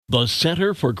The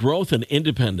Center for Growth and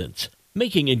Independence,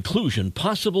 making inclusion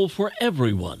possible for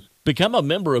everyone. Become a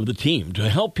member of the team to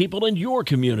help people in your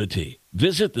community.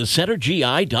 Visit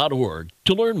thecentergi.org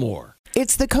to learn more.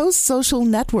 It's the Coast Social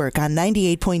Network on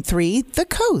 98.3 The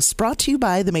Coast, brought to you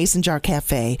by the Mason Jar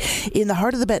Cafe in the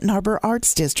heart of the Benton Harbor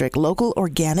Arts District. Local,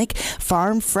 organic,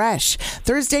 farm fresh.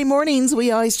 Thursday mornings,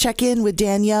 we always check in with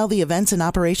Danielle, the Events and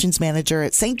Operations Manager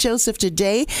at St. Joseph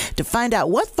Today, to find out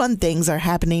what fun things are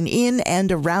happening in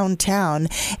and around town.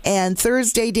 And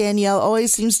Thursday, Danielle,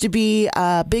 always seems to be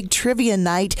a big trivia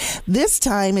night. This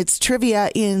time, it's trivia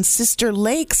in Sister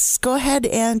Lakes. Go ahead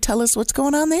and tell us what's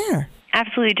going on there.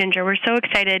 Absolutely, Ginger. We're so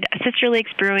excited. Sister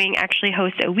Lakes Brewing actually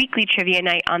hosts a weekly trivia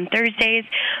night on Thursdays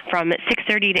from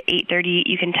 6:30 to 8:30.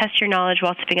 You can test your knowledge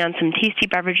while sipping on some tasty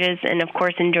beverages and, of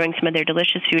course, enjoying some of their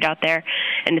delicious food out there.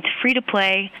 And it's free to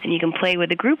play, and you can play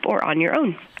with a group or on your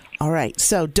own. All right.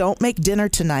 So don't make dinner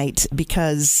tonight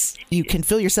because you can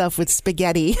fill yourself with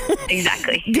spaghetti.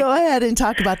 Exactly. Go ahead and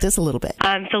talk about this a little bit.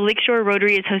 So Lakeshore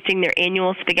Rotary is hosting their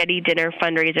annual spaghetti dinner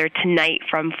fundraiser tonight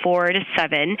from 4 to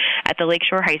 7 at the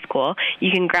Lakeshore High School. You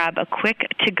can grab a quick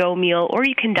to-go meal or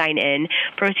you can dine in.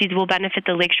 Proceeds will benefit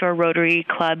the Lakeshore Rotary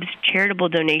Club's charitable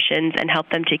donations and help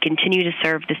them to continue to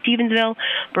serve the Stevensville,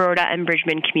 Baroda, and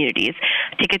Bridgman communities.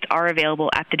 Tickets are available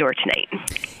at the door tonight.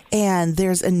 And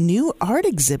there's a new art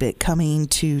exhibit coming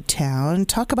to town.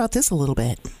 Talk about this a little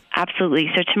bit.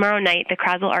 Absolutely. So tomorrow night, the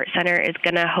Krasl Art Center is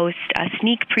going to host a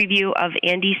sneak preview of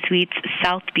Andy Sweet's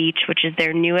South Beach, which is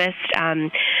their newest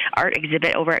art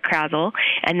exhibit over at Krasl,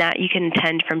 and that you can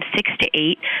attend from 6 to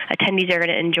 8. Attendees are going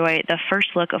to enjoy the first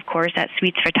look, of course, at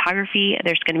Sweet's photography.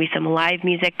 There's going to be some live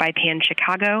music by Pan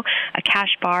Chicago, a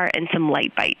cash bar, and some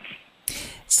light bites.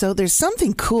 So there's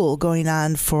something cool going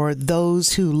on for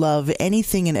those who love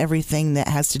anything and everything that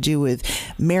has to do with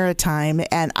maritime.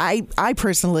 And I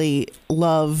personally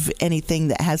love anything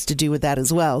that has to do with that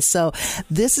as well. So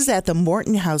this is at the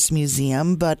Morton House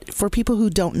Museum. But for people who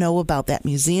don't know about that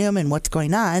museum and what's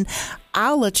going on,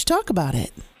 I'll let you talk about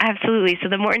it. Absolutely. So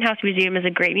the Morton House Museum is a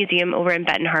great museum over in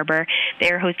Benton Harbor.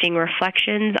 They are hosting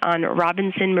Reflections on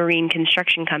Robinson Marine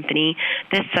Construction Company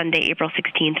this Sunday, April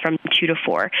 16th from 2 to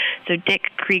 4. So Dick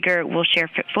Krieger will share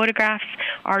photographs,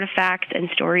 artifacts, and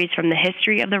stories from the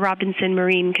history of the Robinson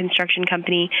Marine Construction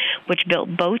Company, which built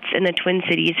boats in the Twin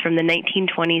Cities from the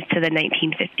 1920s to the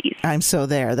 1950s. I'm so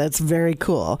there. That's very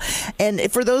cool.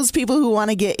 And for those people who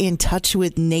want to get in touch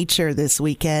with nature this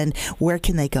weekend, where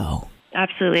can they go?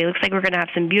 Absolutely. It looks like we're going to have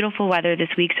some beautiful weather this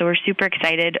week, so we're super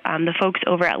excited. The folks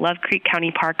over at Love Creek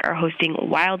County Park are hosting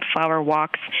wildflower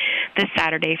walks this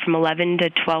Saturday from 11 to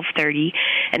 12:30,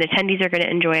 and attendees are going to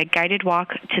enjoy a guided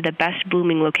walk to the best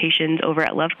blooming locations over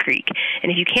at Love Creek.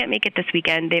 And if you can't make it this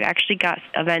weekend, they've actually got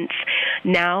events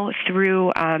now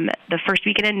through the first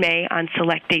weekend in May on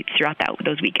select dates throughout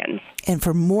those weekends. And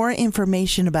for more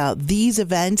information about these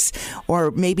events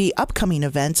or maybe upcoming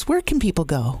events, where can people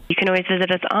go? You can always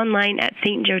visit us online at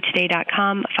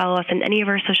stjoetoday.com, follow us on any of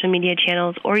our social media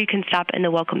channels, or you can stop in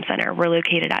the Welcome Center. We're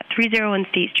located at 301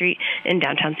 State Street in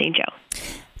downtown St. Joe.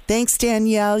 Thanks,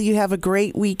 Danielle. You have a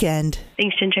great weekend.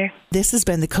 Thanks, Ginger. This has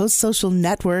been the Coast Social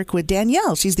Network with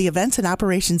Danielle. She's the Events and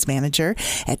Operations Manager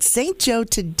at St. Joe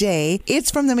Today.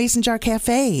 It's from the Mason Jar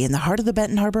Cafe in the heart of the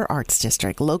Benton Harbor Arts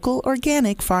District. Local,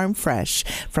 organic, farm fresh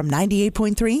from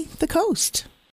 98.3 The Coast.